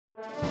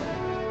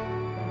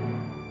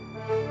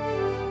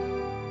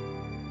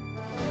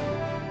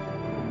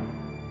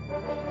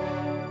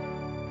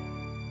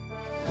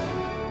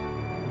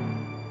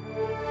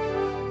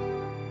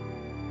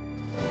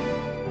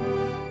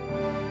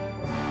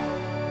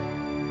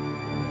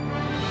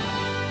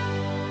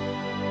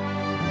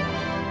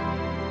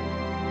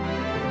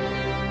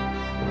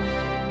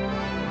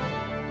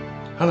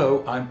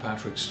Hello, I'm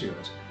Patrick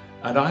Stewart,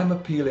 and I'm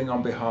appealing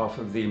on behalf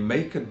of the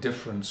Make a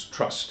Difference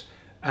Trust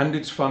and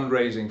its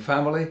fundraising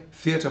family,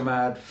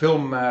 TheatreMAD,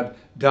 FilmMAD,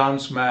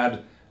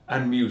 DanceMAD,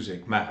 and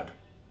MusicMAD.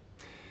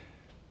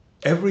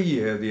 Every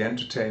year, the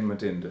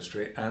entertainment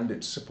industry and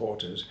its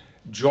supporters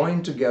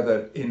join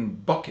together in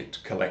bucket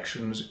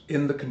collections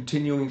in the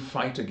continuing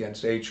fight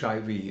against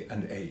HIV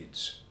and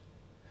AIDS.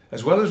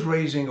 As well as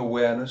raising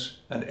awareness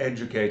and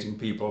educating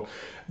people,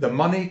 the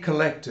money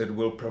collected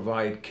will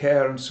provide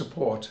care and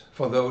support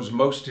for those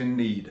most in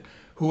need,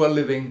 who are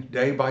living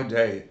day by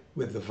day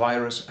with the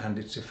virus and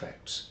its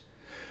effects.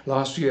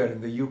 Last year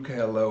in the UK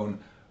alone,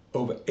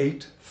 over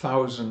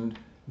 8,000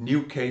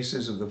 new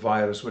cases of the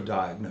virus were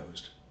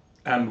diagnosed.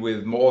 And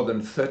with more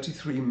than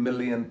 33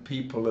 million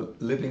people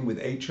living with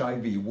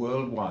HIV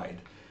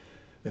worldwide,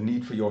 the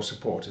need for your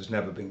support has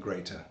never been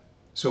greater.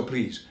 So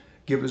please,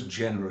 give as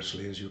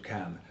generously as you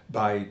can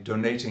by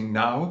donating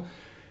now,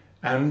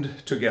 and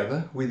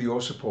together with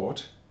your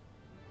support,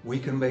 we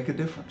can make a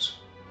difference.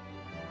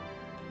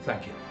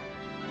 Thank you.